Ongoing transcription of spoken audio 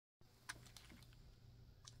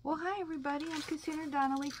Well, hi everybody, I'm Cassandra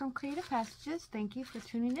Donnelly from Creative Passages. Thank you for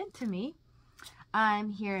tuning in to me. I'm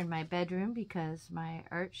here in my bedroom because my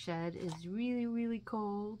art shed is really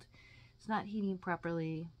cold. It's not heating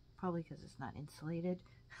properly, probably because it's not insulated.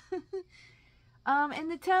 And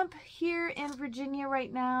the temp here in Virginia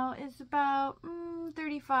right now is about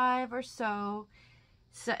 35 or so.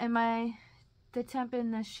 And the temp in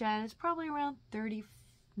the shed is probably around 30.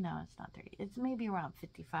 No, it's not 30. It's maybe around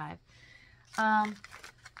 55.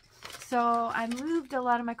 So I moved a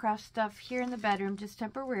lot of my craft stuff here in the bedroom just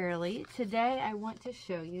temporarily. Today I want to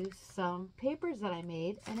show you some papers that I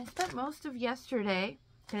made, and I spent most of yesterday,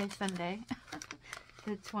 today's Sunday,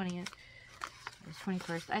 the 20th, the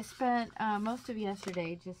 21st, I spent most of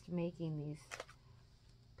yesterday just making these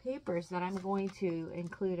papers that I'm going to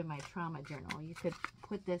include in my trauma journal. You could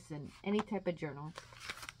put this in any type of journal.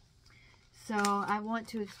 So I want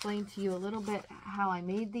to explain to you a little bit how I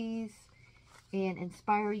made these and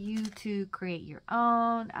inspire you to create your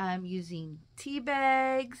own. I'm using tea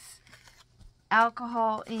bags,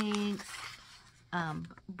 alcohol inks,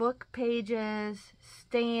 book pages,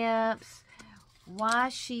 stamps,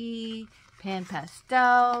 washi, pan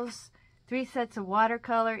pastels, 3 sets of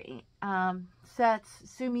watercolor sets,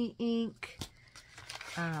 sumi ink,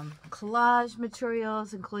 collage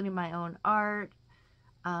materials, including my own art.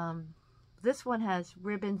 This one has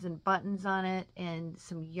ribbons and buttons on it and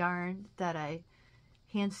some yarn that I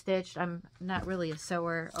hand stitched. I'm not really a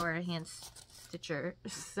sewer or a hand stitcher,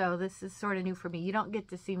 so this is sort of new for me. You don't get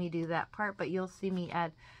to see me do that part, but you'll see me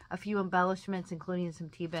add a few embellishments, including some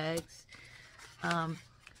tea bags. I'm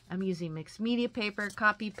using mixed media paper,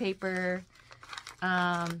 copy paper,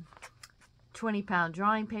 20-pound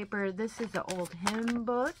drawing paper. This is an old hymn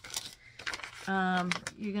book.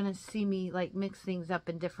 You're gonna see me like mix things up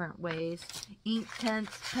in different ways.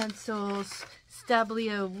 Inktense pencils,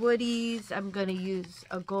 Stabilo woodies. I'm gonna use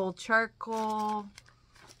a gold charcoal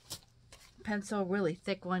pencil, really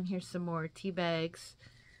thick one. Here's some more tea bags.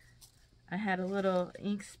 I had a little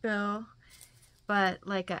ink spill, but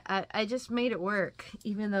like I just made it work,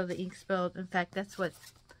 even though the ink spilled. In fact, that's what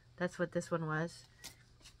this one was.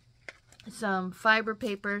 Some fiber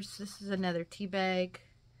papers. This is another tea bag.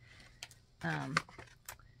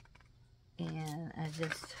 And I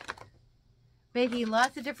just making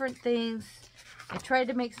lots of different things. I tried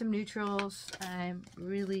to make some neutrals. I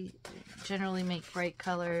really generally make bright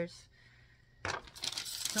colors.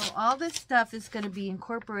 So all this stuff is going to be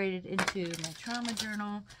incorporated into my trauma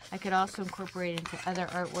journal. I could also incorporate it into other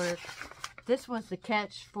artwork. This was the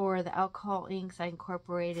catch for the alcohol inks. I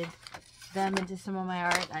incorporated them into some of my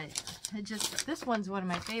art. This one's one of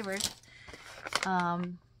my favorites.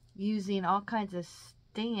 Using all kinds of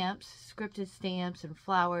stamps, scripted stamps and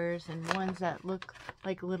flowers, and ones that look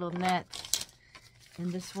like little nets.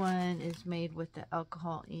 And this one is made with the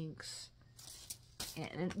alcohol inks,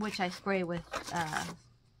 which I spray with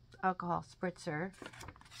alcohol spritzer.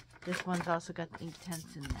 This one's also got the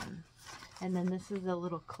inktense in them. And then this is a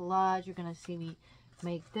little collage. You're going to see me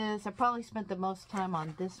make this. I probably spent the most time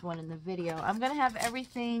on this one in the video. I'm going to have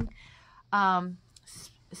everything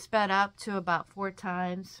sped up to about 4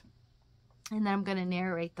 times, and then I'm going to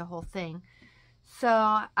narrate the whole thing. So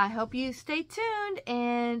I hope you stay tuned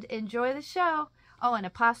and enjoy the show. Oh, and a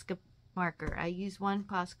Posca marker. I use one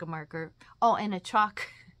Posca marker. Oh, and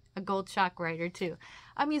a gold chalk writer too.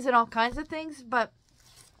 I'm using all kinds of things, but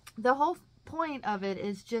the whole point of it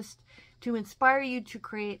is just to inspire you to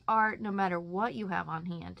create art no matter what you have on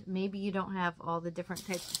hand. Maybe you don't have all the different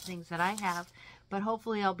types of things that I have, but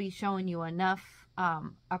hopefully I'll be showing you enough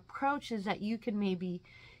approaches that you can maybe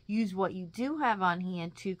use what you do have on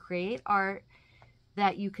hand to create art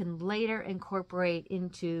that you can later incorporate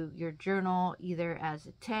into your journal, either as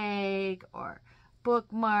a tag or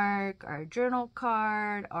bookmark or a journal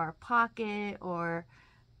card or a pocket, or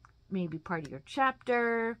maybe part of your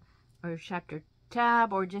chapter or chapter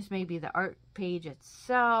tab, or just maybe the art page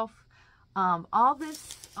itself. All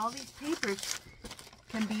these papers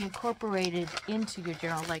can be incorporated into your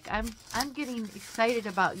journal. Like I'm getting excited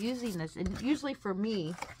about using this, and usually for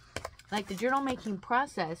me, like the journal making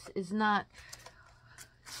process is not,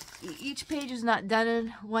 each page is not done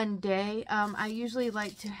in one day. I usually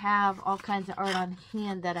like to have all kinds of art on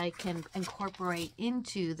hand that I can incorporate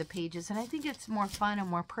into the pages, and I think it's more fun and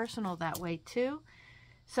more personal that way too.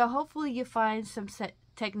 So hopefully you find some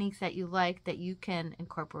techniques that you like that you can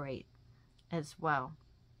incorporate as well.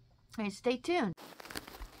 All right, stay tuned.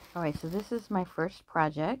 All right, so this is my first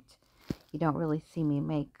project. You don't really see me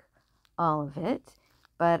make all of it,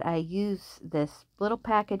 but I use this little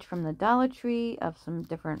package from the Dollar Tree of some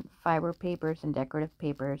different fiber papers and decorative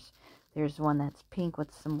papers. There's one that's pink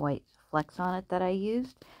with some white flecks on it that I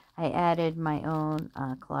used. I added my own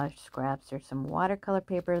collage scraps. There's some watercolor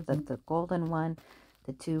paper, the golden one.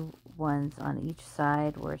 The two ones on each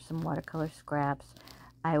side were some watercolor scraps.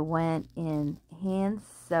 I went and hand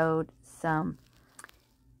sewed some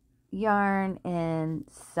yarn and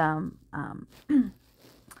some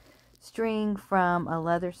string from a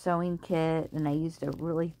leather sewing kit, and I used a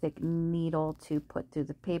really thick needle to put through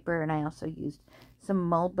the paper, and I also used some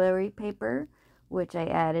mulberry paper, which I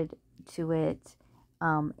added to it,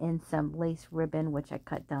 and some lace ribbon, which I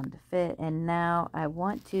cut down to fit. And now I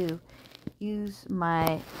want to use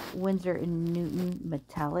my Winsor & Newton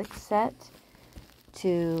metallic set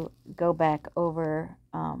to go back over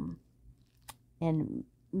and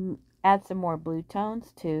add some more blue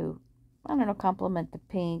tones to, I don't know, complement the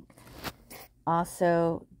pink.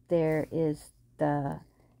 Also, there is the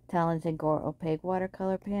Talons and Gore Opaque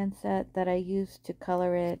watercolor pan set that I used to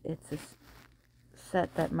color it. It's a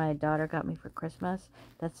set that my daughter got me for Christmas.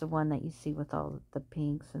 That's the one that you see with all the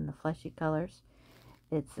pinks and the fleshy colors.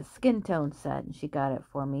 It's a skin tone set, and she got it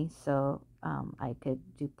for me so I could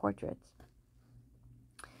do portraits.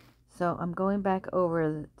 So I'm going back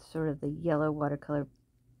over sort of the yellow watercolor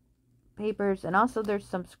papers, and also there's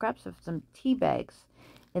some scraps of some tea bags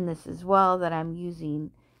in this as well that I'm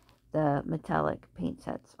using the metallic paint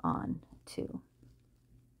sets on too.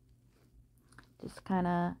 Just kind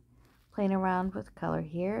of playing around with color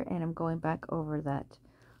here, and I'm going back over that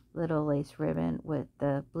little lace ribbon with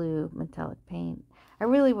the blue metallic paint. I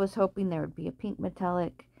really was hoping there would be a pink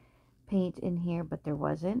metallic paint in here, but there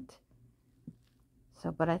wasn't.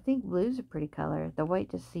 So, but I think blue's a pretty color. The white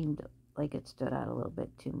just seemed like it stood out a little bit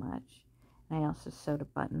too much. And I also sewed a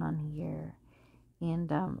button on here.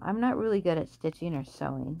 And I'm not really good at stitching or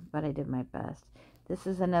sewing, but I did my best. This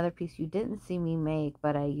is another piece you didn't see me make,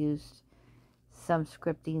 but I used some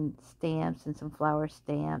scripting stamps and some flower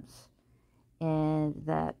stamps and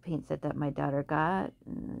that paint set that my daughter got.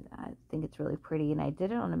 And I think it's really pretty, and I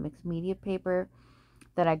did it on a mixed media paper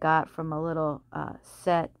that I got from a little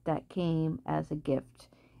set that came as a gift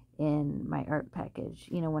in my art package,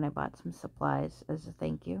 you know, when I bought some supplies as a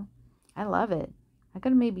thank you. I love it. I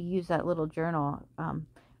could maybe use that little journal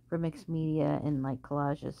for mixed media and like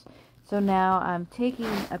collages. So now I'm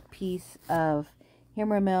taking a piece of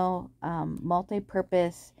Hammermill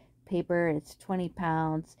multi-purpose paper. It's 20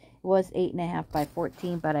 pounds. It was 8.5 by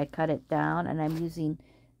 14, but I cut it down, and I'm using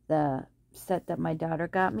the set that my daughter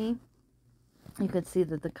got me. You can see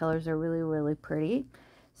that the colors are really, really pretty.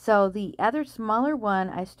 So the other smaller one,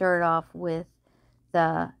 I started off with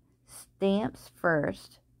the stamps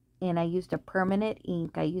first, and I used a permanent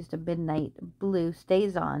ink. I used a midnight blue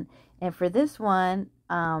stazon, and for this one,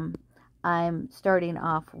 I'm starting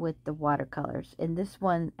off with the watercolors, and this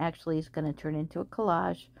one actually is going to turn into a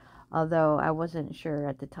collage, although I wasn't sure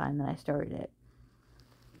at the time that I started it.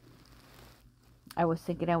 I was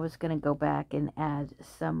thinking I was going to go back and add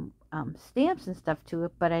some stamps and stuff to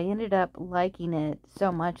it, but I ended up liking it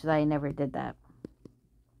so much that I never did that.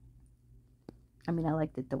 I mean, I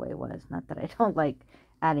liked it the way it was, not that I don't like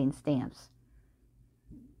adding stamps.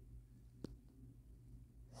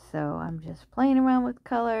 So I'm just playing around with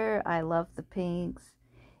color. I love the pinks.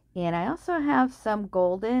 And I also have some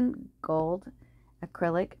gold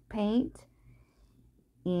acrylic paint.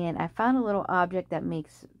 And I found a little object that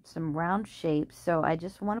makes some round shapes. So I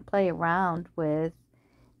just want to play around with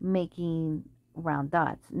making round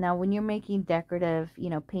dots. Now, when you're making decorative, you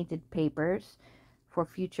know, painted papers for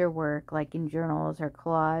future work, like in journals or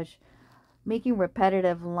collage, making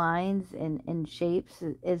repetitive lines and shapes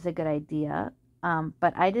is a good idea.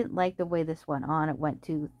 But I didn't like the way this went on. It went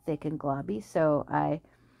too thick and globby, so I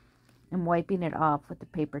am wiping it off with the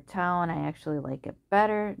paper towel, and I actually like it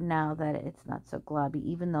better now that it's not so globby,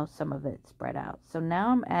 even though some of it spread out. So now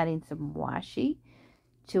I'm adding some washi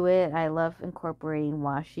to it. I love incorporating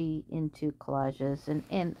washi into collages,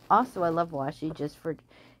 and also I love washi just for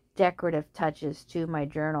decorative touches to my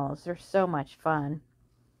journals. They're so much fun.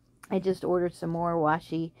 I just ordered some more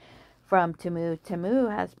washi from Temu.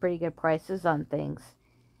 Temu has pretty good prices on things,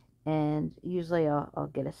 and usually I'll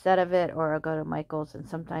get a set of it, or I'll go to Michael's, and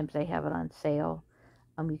sometimes they have it on sale.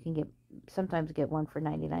 You can sometimes get one for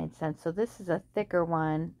 99 cents. So this is a thicker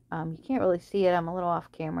one. You can't really see it. I'm a little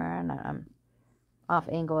off camera, and I'm off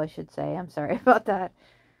angle, I should say. I'm sorry about that.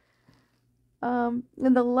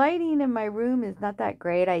 And the lighting in my room is not that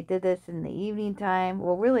great. I did this in the evening time.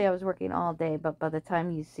 Well, really, I was working all day, but by the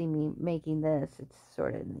time you see me making this, it's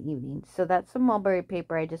sort of in the evening. So that's some mulberry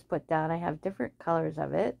paper I just put down. I have different colors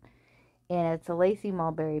of it, and it's a lacy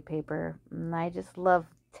mulberry paper, and I just love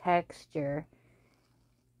texture.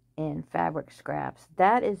 in fabric scraps.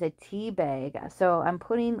 That is a tea bag. So I'm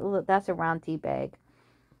putting, that's a round tea bag.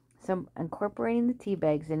 So I'm incorporating the tea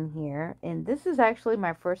bags in here. And this is actually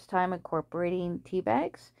my first time incorporating tea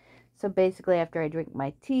bags. So basically after I drink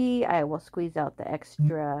my tea, I will squeeze out the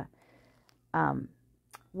extra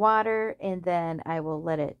water, and then I will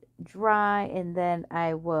let it dry, and then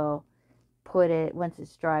I will put it, once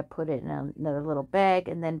it's dry, put it in another little bag,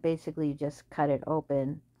 and then basically you just cut it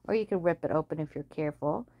open, or you can rip it open if you're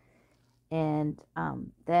careful. And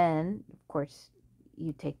then, of course,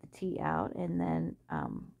 you take the tea out, and then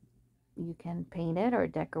you can paint it or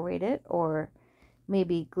decorate it, or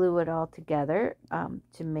maybe glue it all together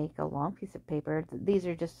to make a long piece of paper. These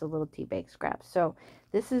are just a little tea bag scraps. So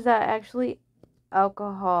this is actually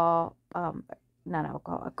alcohol, not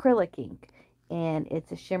alcohol, acrylic ink, and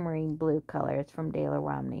it's a shimmering blue color. It's from De La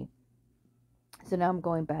Romney. So now I'm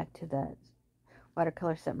going back to the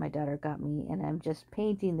watercolor set my daughter got me, and I'm just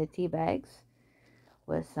painting the tea bags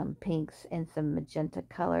with some pinks and some magenta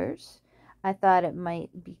colors. I thought it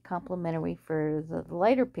might be complimentary for the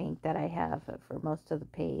lighter pink that I have for most of the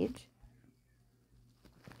page.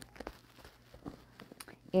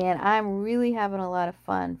 And I'm really having a lot of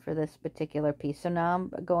fun for this particular piece. So now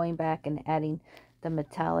I'm going back and adding the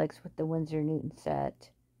metallics with the Winsor Newton set.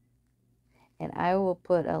 And I will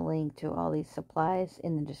put a link to all these supplies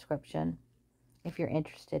in the description if you're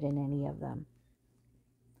interested in any of them.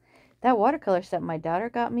 That watercolor set my daughter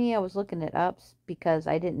got me, I was looking it up because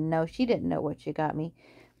I didn't know, she didn't know what she got me.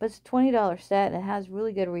 But it's a $20 set, and it has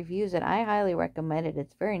really good reviews, and I highly recommend it.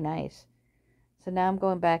 It's very nice. So now I'm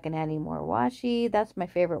going back and adding more washi. That's my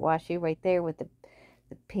favorite washi right there, with the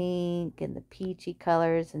pink and the peachy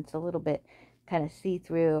colors, and it's a little bit kind of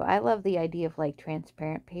see-through. I love the idea of like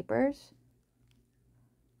transparent papers.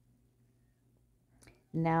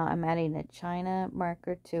 Now I'm adding a China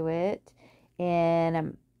marker to it, and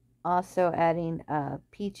I'm also adding a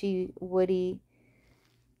peachy woody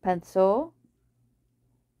pencil.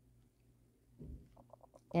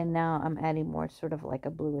 And now I'm adding more sort of like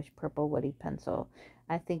a bluish purple woody pencil.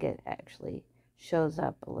 I think it actually shows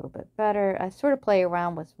up a little bit better. I sort of play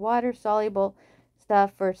around with water soluble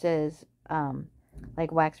stuff versus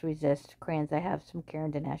like wax resist crayons. I have some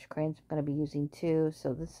Caran Dache crayons I'm going to be using too.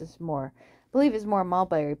 So this is more, I believe is more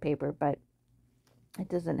mulberry paper, but it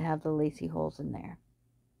doesn't have the lacy holes in there.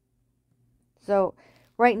 So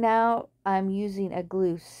right now I'm using a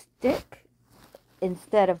glue stick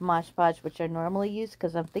instead of Mod Podge, which I normally use,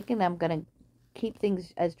 because I'm thinking I'm going to keep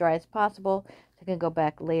things as dry as possible. So I can go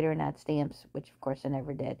back later and add stamps, which of course I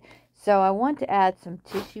never did. So I want to add some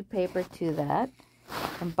tissue paper to that.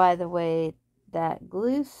 And by the way, that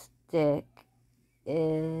glue stick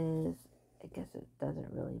is, I guess it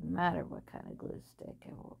doesn't really matter what kind of glue stick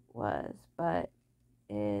it was, but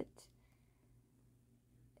it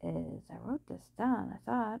is, I wrote this down, I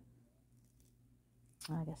thought.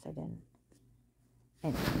 I guess I didn't.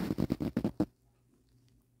 Anyway,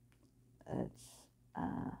 it's,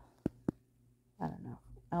 I don't know,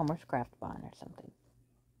 Elmer's Craft Bond or something.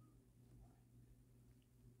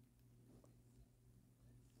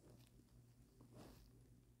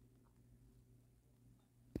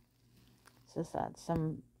 So this adds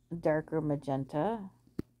some darker magenta.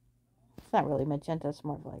 It's not really magenta, it's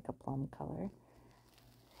more of like a plum color.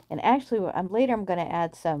 And actually, later I'm going to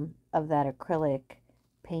add some of that acrylic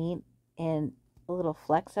paint and a little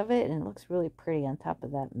flecks of it, and it looks really pretty on top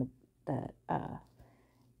of that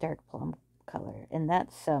dark plum color. And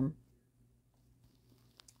that's some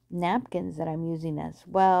napkins that I'm using as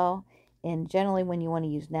well. And generally when you want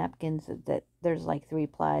to use napkins, that there's like 3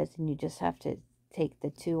 plies, and you just have to take the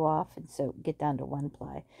 2 off, and so get down to 1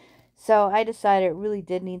 ply. So I decided it really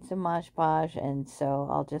did need some Mod Podge, and so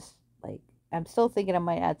I'll just, like, I'm still thinking I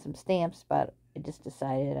might add some stamps, but I just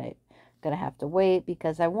decided I'm going to have to wait,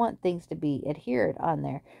 because I want things to be adhered on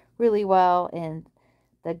there really well, and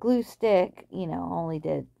the glue stick, you know, only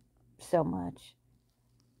did so much.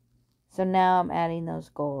 So now I'm adding those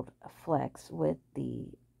gold flecks with the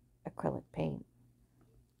acrylic paint.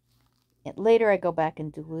 And later I go back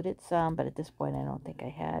and dilute it some, but at this point I don't think I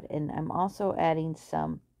had. And I'm also adding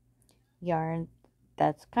some yarn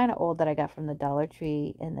that's kind of old that I got from the Dollar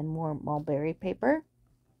Tree, and then more mulberry paper.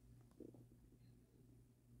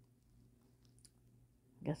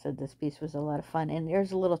 Like I said, this piece was a lot of fun. And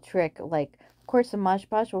there's a little trick, like, of course the Mod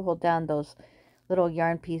Podge will hold down those little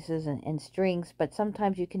yarn pieces and strings, but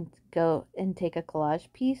sometimes you can go and take a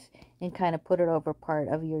collage piece and kind of put it over part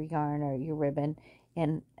of your yarn or your ribbon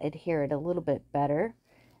and adhere it a little bit better.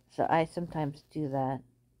 So I sometimes do that,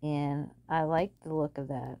 and I like the look of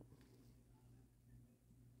that.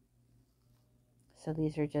 So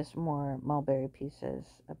these are just more mulberry pieces,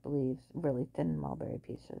 I believe, really thin mulberry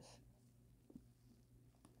pieces.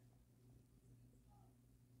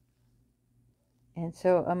 And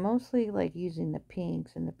so I'm mostly like using the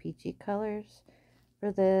pinks and the peachy colors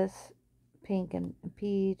for this. Pink and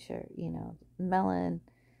peach, or, you know, melon.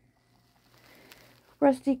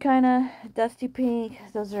 Rusty kind of, dusty pink.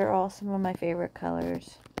 Those are all some of my favorite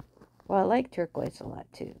colors. Well, I like turquoise a lot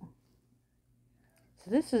too. So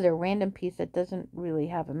this is a random piece that doesn't really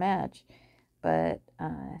have a match, but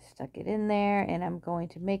I stuck it in there, and I'm going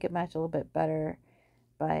to make it match a little bit better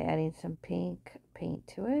by adding some pink paint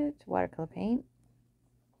to it, watercolor paint.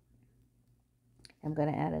 I'm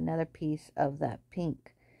going to add another piece of that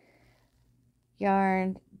pink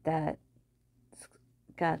yarn that's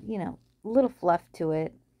got, you know, a little fluff to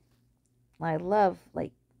it. I love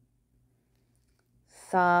like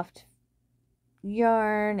soft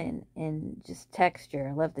yarn and just texture.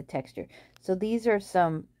 I love the texture. So these are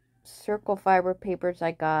some circle fiber papers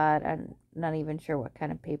I got. I'm not even sure what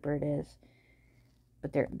kind of paper it is,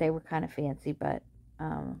 but they were kind of fancy. But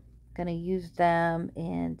gonna use them,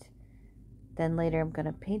 and then later I'm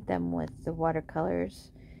gonna paint them with the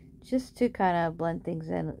watercolors just to kind of blend things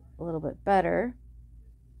in a little bit better.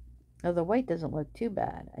 Oh, the white doesn't look too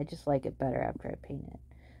bad. I just like it better after I paint it.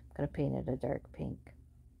 I'm gonna paint it a dark pink.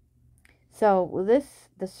 So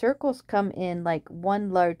the circles come in like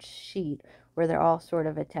one large sheet where they're all sort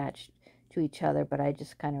of attached to each other, but I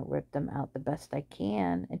just kind of rip them out the best I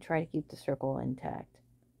can and try to keep the circle intact.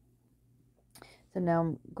 So now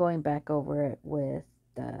I'm going back over it with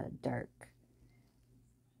the dark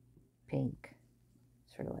pink,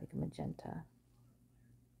 sort of like magenta,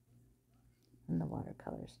 and the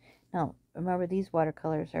watercolors. Now, remember, these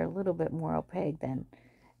watercolors are a little bit more opaque than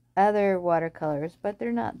other watercolors, but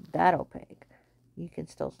they're not that opaque. You can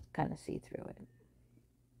still kind of see through it.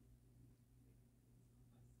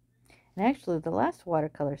 And actually, the last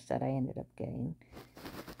watercolor set I ended up getting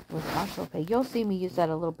was also opaque. You'll see me use that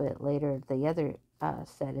a little bit later. The other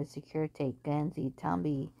set is Securite Ganzi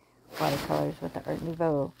Tambi watercolors with the Art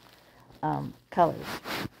Nouveau colors.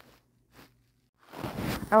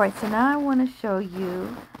 Alright, so now I want to show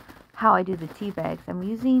you how I do the tea bags. I'm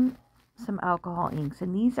using some alcohol inks,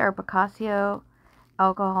 and these are Posca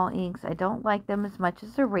alcohol inks. I don't like them as much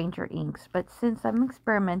as the Ranger inks, but since I'm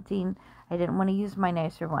experimenting, I didn't want to use my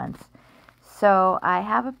nicer ones. So I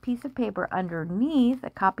have a piece of paper underneath,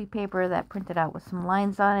 a copy paper that printed out with some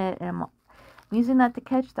lines on it, and I'm using that to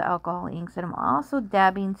catch the alcohol inks, and I'm also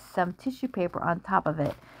dabbing some tissue paper on top of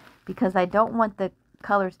it because I don't want the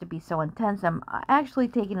colors to be so intense. I'm actually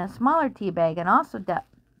taking a smaller tea bag and also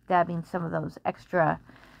dabbing some of those extra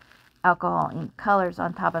alcohol ink colors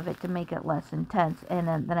on top of it to make it less intense, and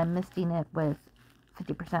then I'm misting it with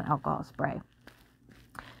 50% alcohol spray,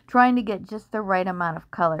 trying to get just the right amount of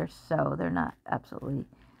colors so they're not absolutely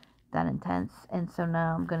that intense. And so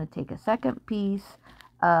now I'm going to take a second piece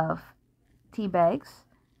of tea bags,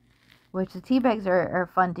 which the tea bags are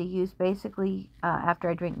fun to use. Basically, after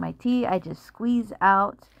I drink my tea, I just squeeze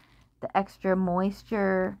out the extra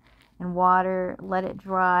moisture and water, let it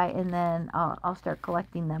dry, and then I'll start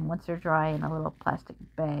collecting them once they're dry in a little plastic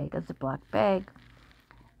bag, a Ziploc bag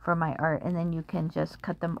for my art. And then you can just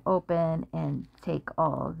cut them open and take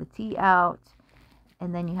all of the tea out,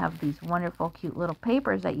 and then you have these wonderful cute little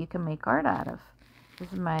papers that you can make art out of.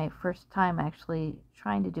 This is my first time actually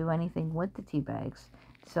trying to do anything with the tea bags,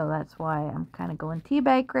 so that's why I'm kind of going tea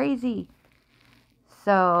bag crazy.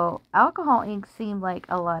 So alcohol ink seemed like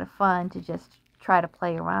a lot of fun to just try to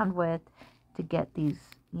play around with to get these,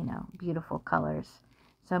 you know, beautiful colors.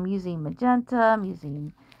 So I'm using magenta, I'm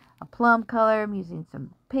using a plum color, I'm using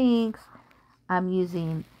some pinks, I'm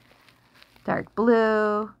using dark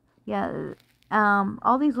blue. Yeah,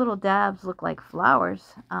 all these little dabs look like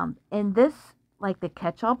flowers. And this, like the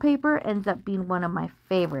catch-all paper, ends up being one of my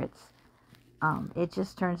favorites. It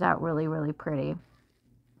just turns out really, really pretty.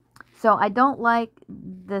 So I don't like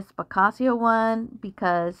this Posca one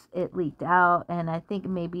because it leaked out, and I think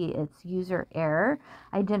maybe it's user error.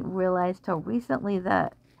 I didn't realize till recently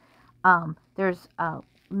that there's a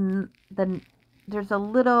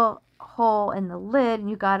little hole in the lid, and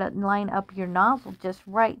you gotta line up your nozzle just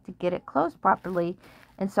right to get it closed properly.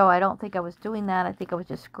 And so I don't think I was doing that. I think I was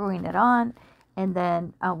just screwing it on, and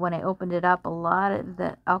then when I opened it up, a lot of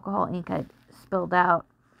the alcohol ink had spilled out,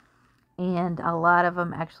 and a lot of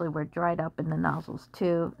them actually were dried up in the nozzles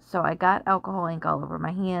too. So I got alcohol ink all over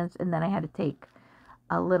my hands, and then I had to take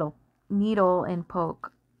a little needle and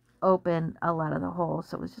poke open a lot of the holes.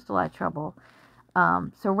 So it was just a lot of trouble.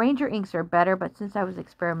 So Ranger inks are better, but since I was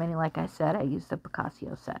experimenting, like I said, I used the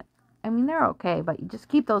Posca set. I mean, they're okay, but you just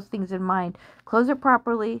keep those things in mind. Close it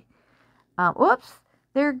properly. Whoops,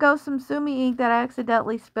 there goes some sumi ink that I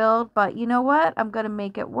accidentally spilled, but you know what? I'm going to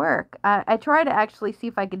make it work. I tried to actually see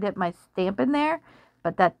if I could dip my stamp in there,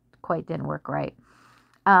 but that quite didn't work right.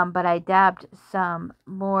 But I dabbed some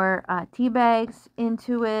more tea bags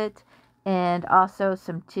into it and also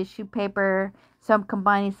some tissue paper. So I'm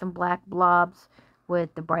combining some black blobs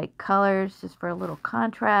with the bright colors just for a little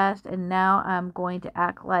contrast. And now I'm going to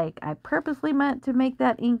act like I purposely meant to make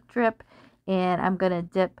that ink drip. And I'm going to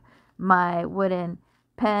dip my wooden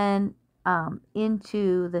pen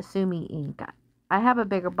into the sumi ink. I have a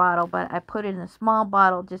bigger bottle, but I put it in a small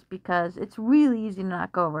bottle just because it's really easy to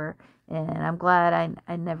knock over. And I'm glad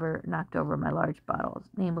I never knocked over my large bottles,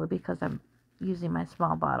 namely because I'm using my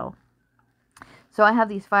small bottle. So I have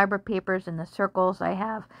these fiber papers in the circles. I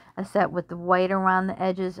have a set with the white around the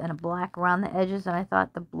edges and a black around the edges. And I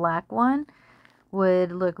thought the black one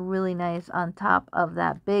would look really nice on top of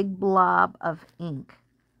that big blob of ink,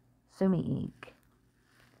 sumi ink.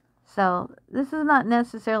 So this is not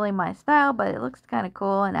necessarily my style, but it looks kind of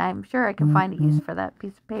cool. And I'm sure I can find a use for that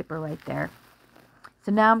piece of paper right there.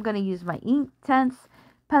 So now I'm going to use my inktense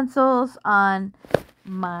pencils on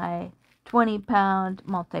my 20-pound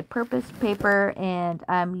multi-purpose paper, and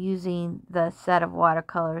I'm using the set of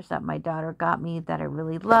watercolors that my daughter got me that I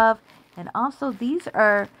really love. And also these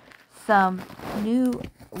are some new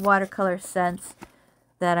watercolor scents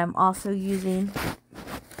that I'm also using.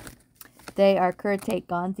 They are Caran Dache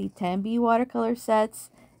 10B watercolor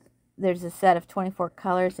sets. There's a set of 24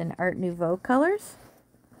 colors in Art Nouveau colors.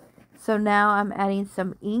 So now I'm adding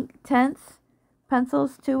some inktense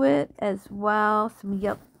pencils to it as well, some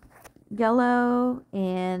yellow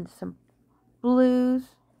and some blues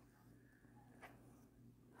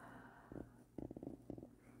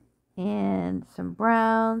and some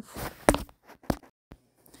browns.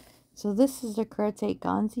 So this is the Caran Dache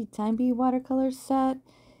 10B watercolor set.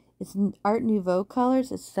 It's Art Nouveau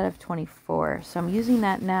colors. It's a set of 24. So I'm using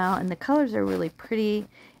that now, and the colors are really pretty.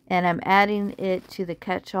 And I'm adding it to the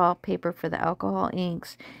catch-all paper for the alcohol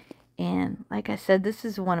inks. And like I said, this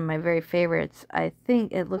is one of my very favorites. I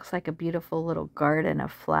think it looks like a beautiful little garden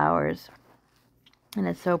of flowers. And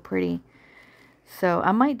it's so pretty. So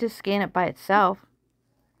I might just scan it by itself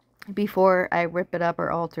before I rip it up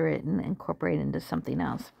or alter it and incorporate it into something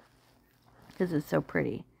else, because it's so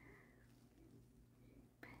pretty.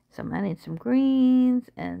 So I'm adding some greens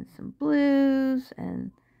and some blues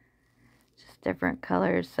and just different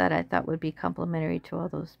colors that I thought would be complementary to all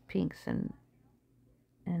those pinks and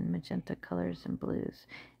magenta colors and blues.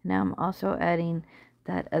 Now I'm also adding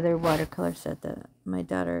that other watercolor set that my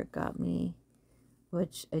daughter got me,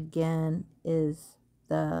 which again is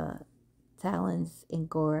the Talons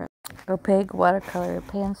Angora opaque watercolor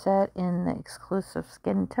pan set in the exclusive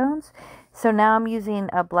skin tones. So now I'm using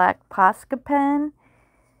a black Posca pen,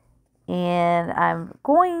 and I'm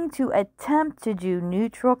going to attempt to do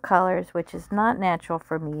neutral colors, which is not natural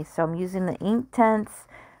for me. So I'm using the inktense,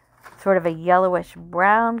 sort of a yellowish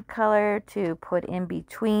brown color to put in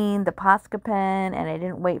between the Posca pen, and I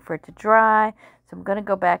didn't wait for it to dry. So I'm going to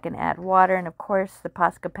go back and add water, and of course the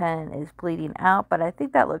Posca pen is bleeding out, but I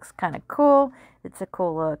think that looks kind of cool. It's a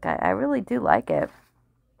cool look. I really do like it.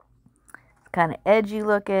 It's kind of edgy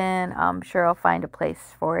looking. I'm sure I'll find a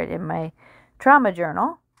place for it in my trauma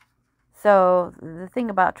journal. So the thing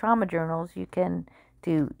about trauma journals, you can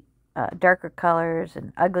do darker colors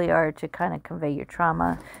and ugly art to kind of convey your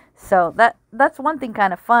trauma. So that's one thing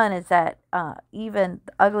kind of fun, is that even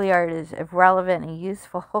ugly art is relevant and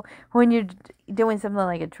useful when you're doing something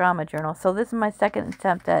like a trauma journal. So this is my second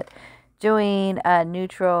attempt at doing a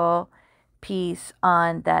neutral piece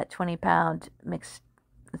on that 20-pound mixed,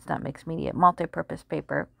 it's not mixed media, multi-purpose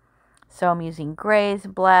paper. So I'm using grays,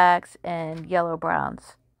 blacks, and yellow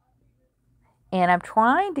browns. And I'm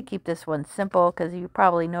trying to keep this one simple, because you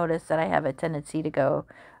probably noticed that I have a tendency to go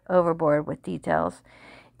overboard with details.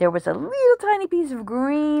 There was a little tiny piece of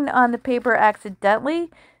green on the paper accidentally,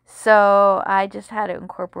 so I just had to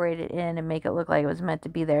incorporate it in and make it look like it was meant to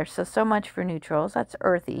be there. So much for neutrals. That's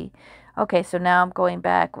earthy. Okay, so now I'm going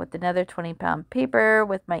back with another 20-pound paper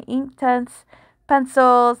with my inktense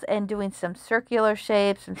pencils and doing some circular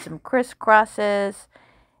shapes and some crisscrosses.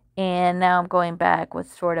 And now I'm going back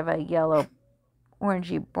with sort of a yellow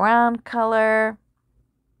orangey brown color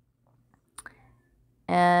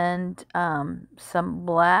and some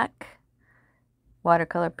black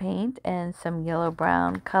watercolor paint and some yellow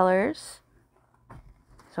brown colors.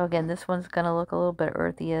 So again, this one's going to look a little bit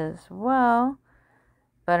earthy as well,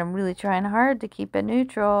 but I'm really trying hard to keep it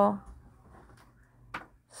neutral.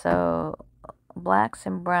 So blacks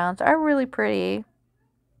and browns are really pretty.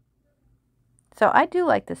 So I do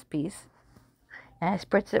like this piece. And I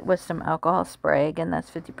spritz it with some alcohol spray. Again,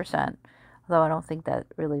 that's 50%, although I don't think that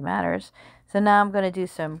really matters. So now I'm going to do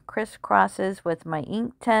some crisscrosses with my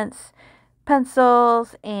inktense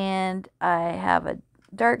pencils, and I have a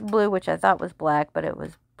dark blue, which I thought was black, but it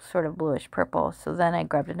was sort of bluish purple. So then I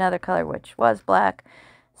grabbed another color, which was black.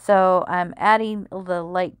 So I'm adding the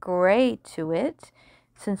light gray to it,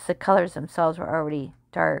 since the colors themselves were already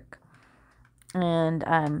dark. And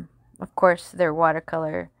of course, they're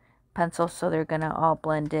watercolor pencils, so they're going to all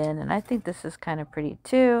blend in. And I think this is kind of pretty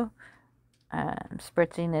too. I'm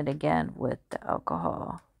spritzing it again with the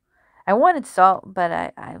alcohol. I wanted salt, but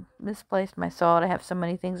I misplaced my salt. I have so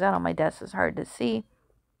many things out on my desk, it's hard to see.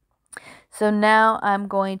 So now I'm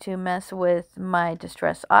going to mess with my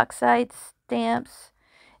distress oxide stamps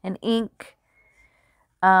and ink.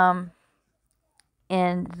 And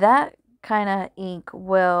that kind of ink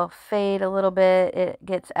will fade a little bit. It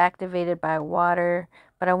gets activated by water,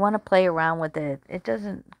 but I want to play around with it. It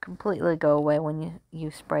doesn't completely go away when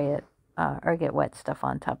you spray it or get wet stuff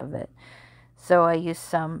on top of it. So I use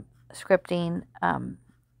some scripting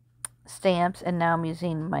stamps, and now I'm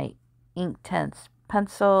using my inktense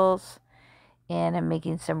pencils, and I'm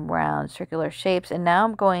making some round circular shapes. And now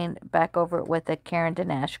I'm going back over it with a Caran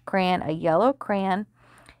Dache crayon, a yellow crayon,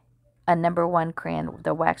 a #1 crayon,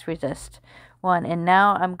 the wax resist one, and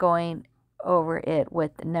now I'm going over it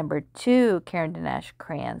with the #2 Caran Dache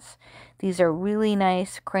crayons. These are really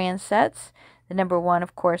nice crayon sets. The #1,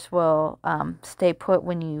 of course, will stay put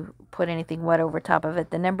when you put anything wet over top of it.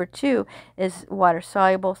 The #2 is water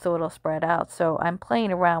soluble, so it'll spread out. So I'm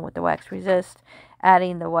playing around with the wax resist,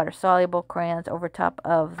 adding the water soluble crayons over top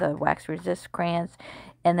of the wax resist crayons,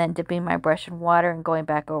 and then dipping my brush in water and going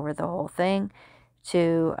back over the whole thing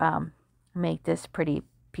to make this pretty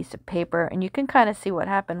piece of paper. And you can kind of see what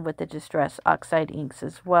happened with the distress oxide inks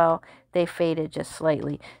as well. They faded just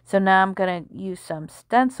slightly. So now I'm going to use some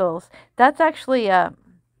stencils. That's actually a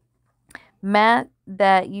mat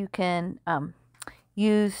that you can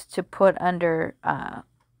use to put under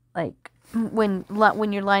like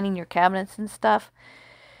when you're lining your cabinets and stuff.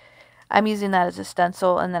 I'm using that as a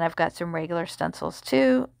stencil, and then I've got some regular stencils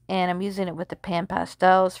too, and I'm using it with the pan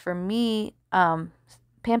pastels. For me,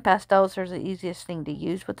 pan pastels are the easiest thing to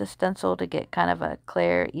use with the stencil to get kind of a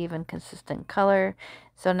clear, even, consistent color.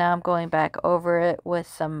 So now I'm going back over it with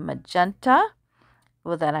some magenta.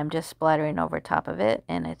 Well, that I'm just splattering over top of it,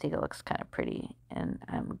 and I think it looks kind of pretty. And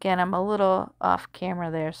again, I'm a little off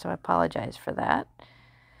camera there, so I apologize for that.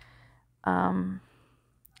 And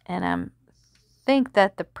I think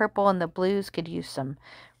that the purple and the blues could use some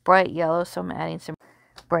bright yellow, so I'm adding some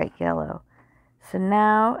bright yellow. So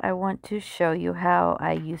now I want to show you how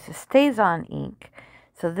I use a stazon ink.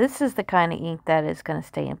 So this is the kind of ink that is going to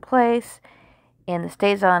stay in place, and the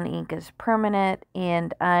stazon ink is permanent,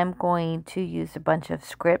 and I'm going to use a bunch of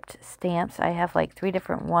script stamps. I have like 3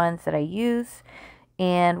 different ones that I use,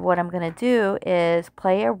 and what I'm going to do is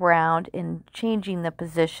play around in changing the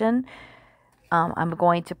position. I'm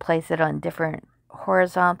going to place it on different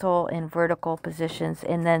horizontal and vertical positions,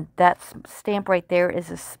 and then that stamp right there is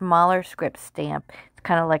a smaller script stamp. It's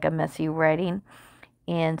kind of like a messy writing,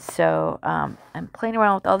 and so I'm playing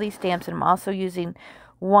around with all these stamps, and I'm also using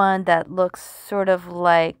one that looks sort of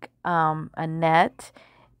like a net,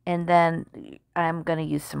 and then I'm going to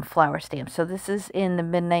use some flower stamps. So this is in the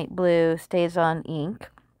midnight blue stazon ink.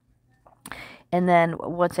 And then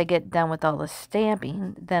once I get done with all the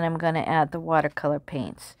stamping, then I'm going to add the watercolor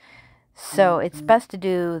paints. So it's best to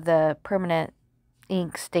do the permanent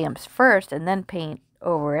ink stamps first and then paint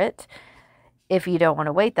over it if you don't want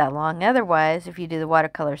to wait that long. Otherwise, if you do the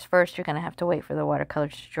watercolors first, you're going to have to wait for the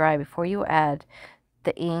watercolors to dry before you add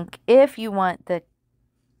the ink, if you want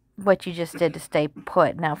what you just did to stay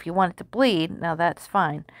put. Now, if you want it to bleed, now that's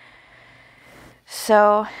fine.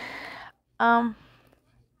 So, again,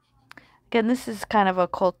 this is kind of a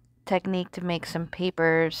cool technique to make some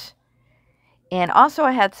papers. And also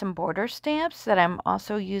I had some border stamps that I'm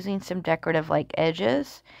also using some decorative like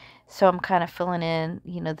edges. So I'm kind of filling in,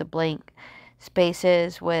 the blank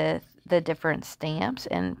spaces with the different stamps,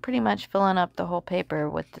 and pretty much filling up the whole paper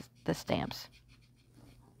with the stamps.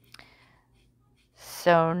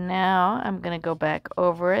 So now I'm going to go back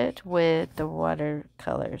over it with the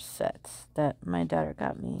watercolor sets that my daughter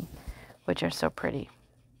got me, which are so pretty.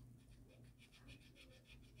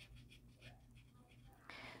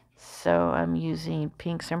 So I'm using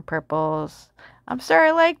pinks and purples. I'm sorry,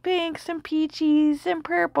 I like pinks and peaches and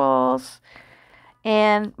purples.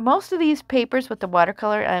 And most of these papers with the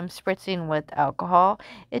watercolor, I'm spritzing with alcohol.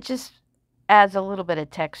 It just adds a little bit of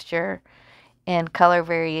texture. and color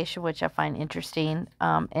variation, which I find interesting.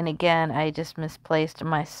 And again, I just misplaced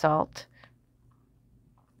my salt,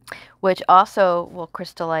 which also will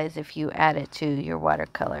crystallize if you add it to your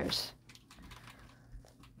watercolors.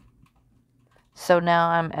 So now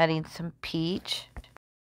I'm adding some peach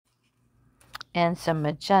and some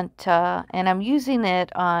magenta, and I'm using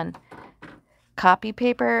it on copy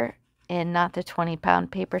paper and not the 20-pound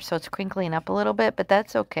paper, so it's crinkling up a little bit, but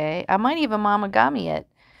that's okay. I might even mamagami it.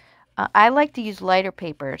 I like to use lighter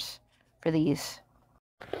papers for these.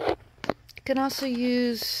 You can also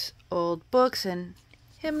use old books and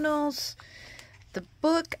hymnals. The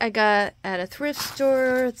book I got at a thrift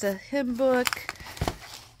store, it's a hymn book,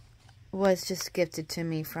 was just gifted to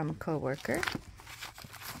me from a coworker.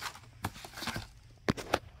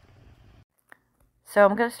 So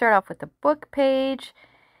I'm going to start off with the book page,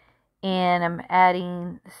 and I'm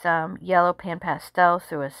adding some yellow pan pastels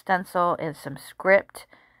through a stencil and some script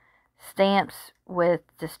stamps with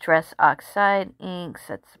distress oxide inks.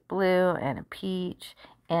 That's blue and a peach,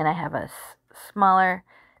 and I have a smaller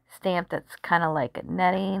stamp that's kind of like a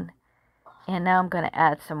netting. And now I'm going to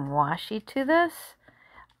add some washi to this.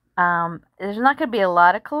 There's not going to be a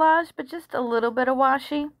lot of collage, but just a little bit of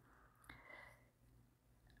washi,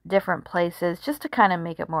 different places, just to kind of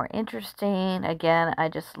make it more interesting. Again, I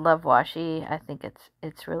just love washi. I think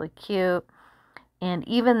it's really cute. And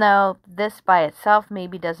even though this by itself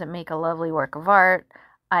maybe doesn't make a lovely work of art,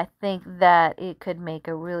 I think that it could make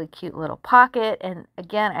a really cute little pocket. And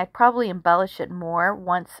again, I'd probably embellish it more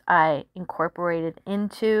once I incorporate it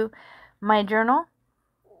into my journal.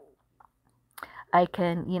 I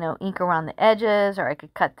can, ink around the edges, or I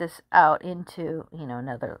could cut this out into,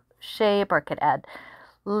 another shape, or I could add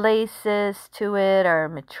laces to it, or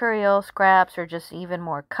material scraps, or just even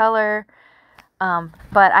more color.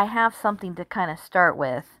 But I have something to kind of start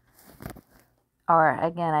with. Or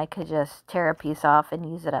again, I could just tear a piece off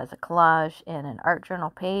and use it as a collage in an art journal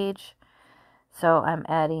page. So I'm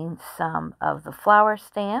adding some of the flower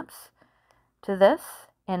stamps to this.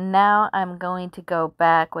 And now I'm going to go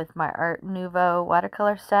back with my Art Nouveau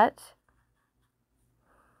watercolor set.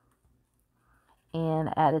 And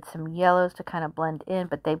added some yellows to kind of blend in,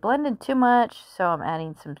 but they blended too much, so I'm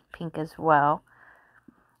adding some pink as well.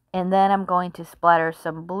 And then I'm going to splatter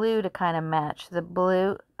some blue to kind of match the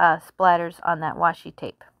blue splatters on that washi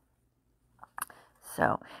tape.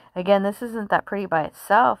 So again, this isn't that pretty by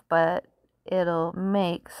itself, but it'll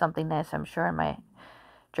make something nice, I'm sure, in my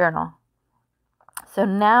journal. So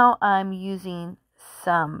now I'm using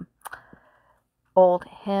some old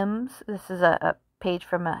hymns. This is a page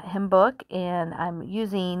from a hymn book, and I'm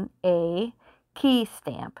using a key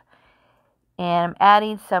stamp. And I'm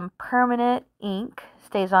adding some permanent ink,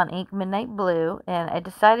 StazOn ink Midnight Blue, and I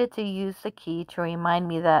decided to use the key to remind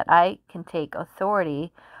me that I can take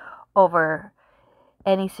authority over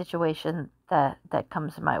any situation that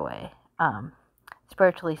comes my way.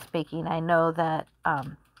 Spiritually speaking, I know that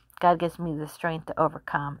God gives me the strength to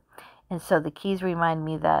overcome. And so the keys remind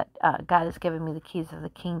me that God has given me the keys of the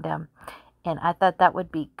kingdom. And I thought that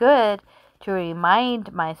would be good to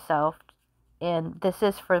remind myself, and this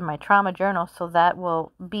is for my trauma journal, so that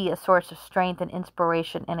will be a source of strength and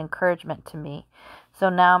inspiration and encouragement to me. So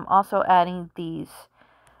now I'm also adding these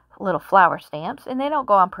little flower stamps, and they don't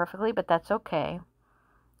go on perfectly, but that's okay.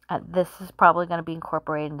 This is probably going to be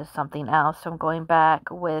incorporated into something else, so I'm going back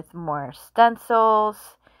with more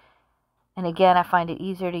stencils. And again, I find it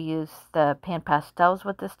easier to use the pan pastels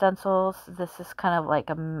with the stencils. This is kind of like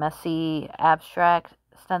a messy, abstract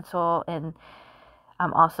stencil. And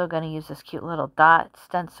I'm also going to use this cute little dot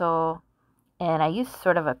stencil. And I used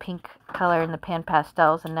sort of a pink color in the pan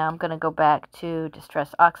pastels. And now I'm going to go back to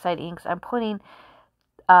Distress Oxide inks. I'm putting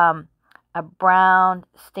a brown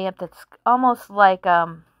stamp that's almost like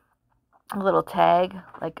a little tag.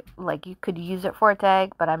 Like you could use it for a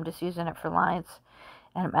tag, but I'm just using it for lines.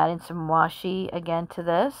 And I'm adding some washi again to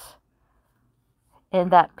this.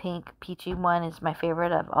 And that pink peachy one is my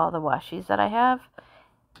favorite of all the washis that I have.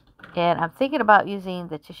 And I'm thinking about using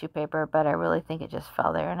the tissue paper, but I really think it just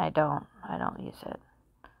fell there, and I don't use it.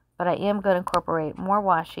 But I am going to incorporate more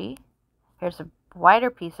washi. Here's a wider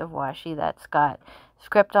piece of washi that's got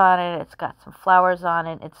script on it. It's got some flowers on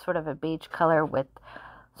it. It's sort of a beige color with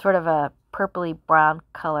sort of a purpley brown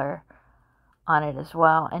color on it as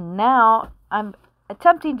well. And now I'm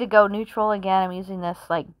attempting to go neutral again. I'm using this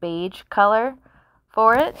like beige color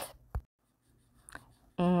for it.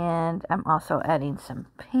 And I'm also adding some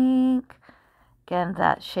pink. Again,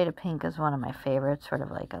 that shade of pink is one of my favorites, sort of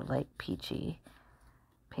like a light peachy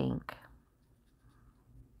pink.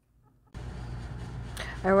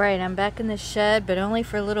 Alright, I'm back in the shed, but only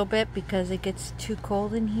for a little bit because it gets too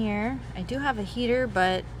cold in here. I do have a heater,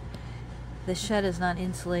 but the shed is not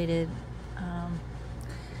insulated,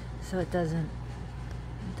 so it doesn't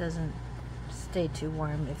stay too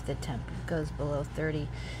warm if the temp goes below 30.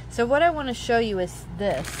 So what I want to show you is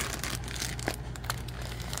this.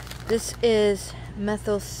 This is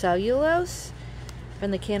methyl cellulose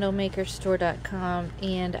from the candlemakerstore.com,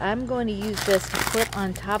 and I'm going to use this to put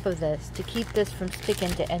on top of this to keep this from sticking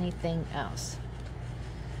to anything else.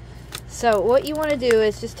 So what you want to do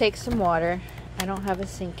is just take some water. I don't have a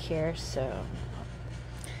sink here, so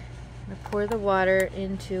I'm going to pour the water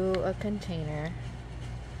into a container.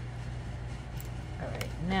 Alright,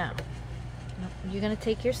 now you're going to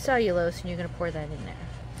take your cellulose and you're going to pour that in there.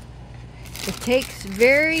 It takes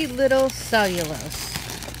very little cellulose.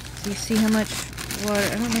 So you see how much water,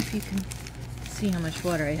 I don't know if you can see how much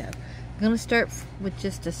water I have. I'm going to start with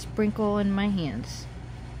just a sprinkle in my hands.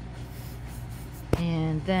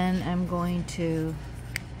 And then I'm going to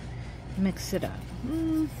mix it up.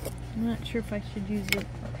 I'm not sure if I should use it.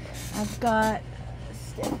 I've got a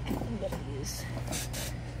stick I'm going to use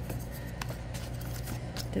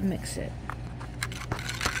to mix it.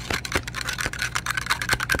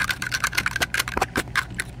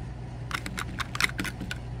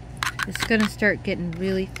 It's going to start getting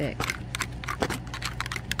really thick.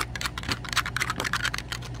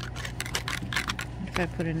 If I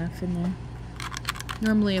put enough in there.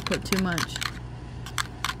 Normally I put too much.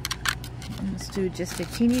 Let's do just a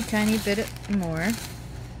teeny tiny bit more.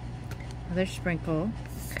 Another sprinkle.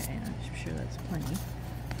 Okay, I'm sure that's plenty.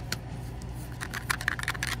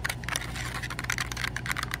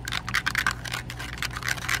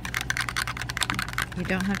 You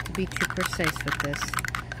don't have to be too precise with this.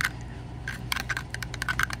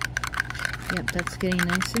 Yep, that's getting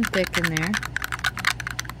nice and thick in there.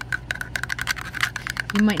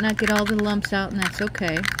 You might not get all the lumps out, and that's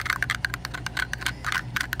okay.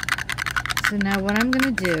 So now what I'm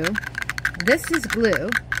going to do, this is glue.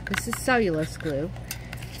 This is cellulose glue.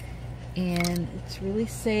 And it's really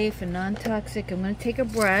safe and non-toxic. I'm going to take a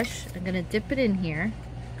brush. I'm going to dip it in here.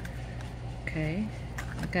 Okay.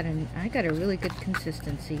 I got a really good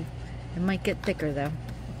consistency. It might get thicker though.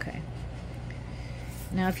 Okay.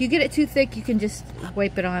 Now if you get it too thick, you can just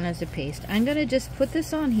wipe it on as a paste. I'm going to just put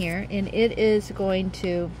this on here, and it is going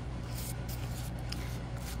to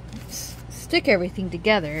stick everything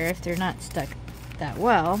together. If they're not stuck that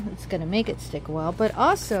well, it's going to make it stick well. But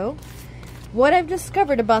also, what I've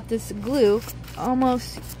discovered about this glue,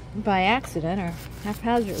 almost by accident or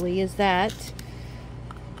haphazardly, is that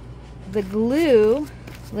the glue,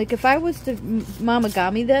 like if I was to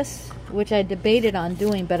mamagami this, which I debated on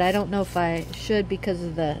doing, but I don't know if I should because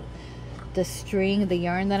of the string, the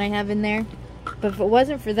yarn that I have in there. But if it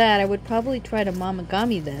wasn't for that, I would probably try to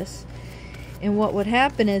mamagami this. And what would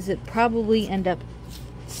happen is it probably end up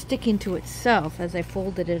sticking to itself as I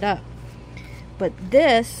folded it up. But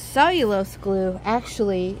this cellulose glue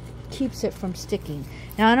actually keeps it from sticking.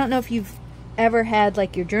 Now I don't know if you've ever had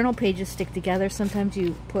like your journal pages stick together. Sometimes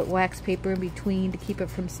you put wax paper in between to keep it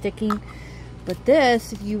from sticking. But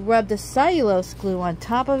this, if you rub the cellulose glue on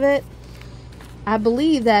top of it, I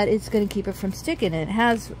believe that it's going to keep it from sticking. It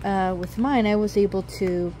has, with mine, I was able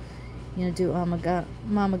to, you know, do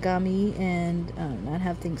mamagami and not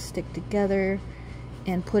have things stick together,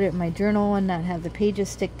 and put it in my journal and not have the pages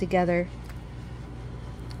stick together.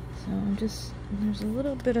 So I'm just, there's a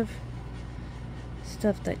little bit of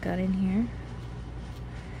stuff that got in here.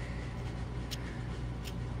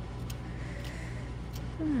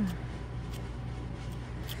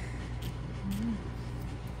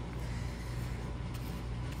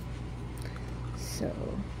 So,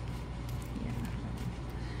 yeah.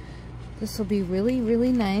 This will be really,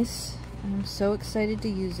 really nice. I'm so excited to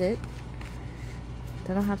use it.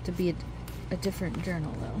 That'll have to be a different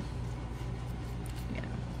journal, though. Yeah.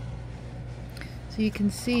 So you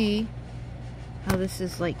can see how this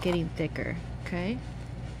is like getting thicker, okay?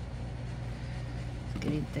 It's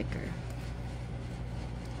getting thicker.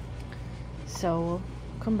 So we'll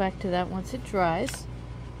come back to that once it dries.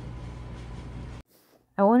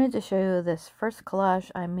 I wanted to show you this first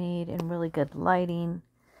collage I made in really good lighting.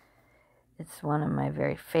 It's one of my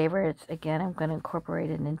very favorites. Again, I'm going to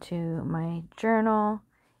incorporate it into my journal,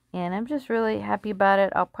 and I'm just really happy about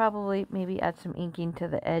it. I'll probably maybe add some inking to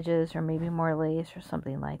the edges, or maybe more lace or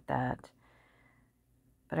something like that.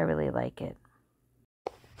 But I really like it.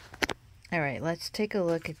 Alright, let's take a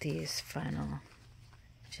look at these final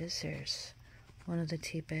edges. There's one of the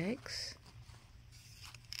tea bags.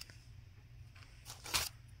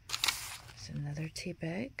 There's another tea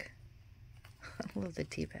bag. I love the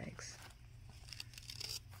tea bags.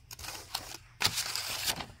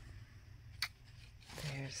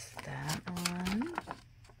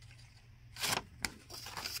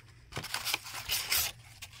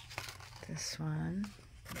 one.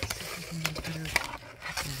 Let's see if we can get a better look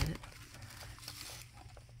at it.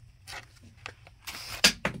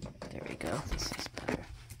 There we go. This is better.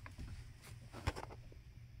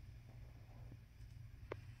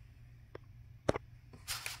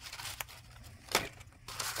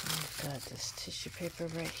 We've got this tissue paper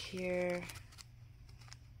right here.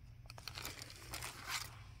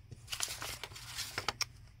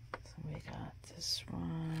 So we got this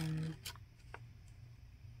one.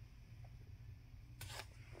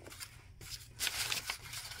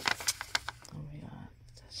 And we got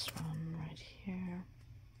this one right here.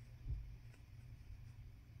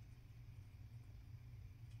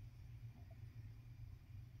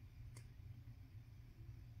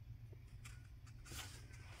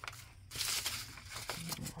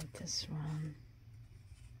 This one.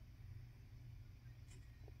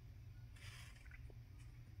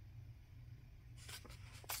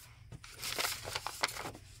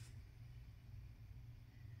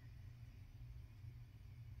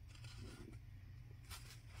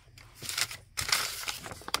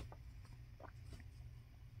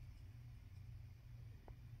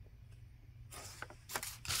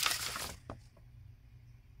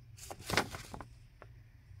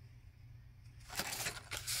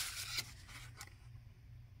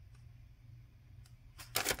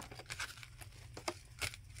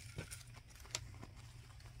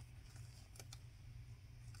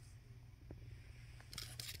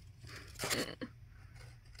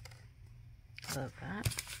 Love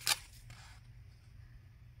that.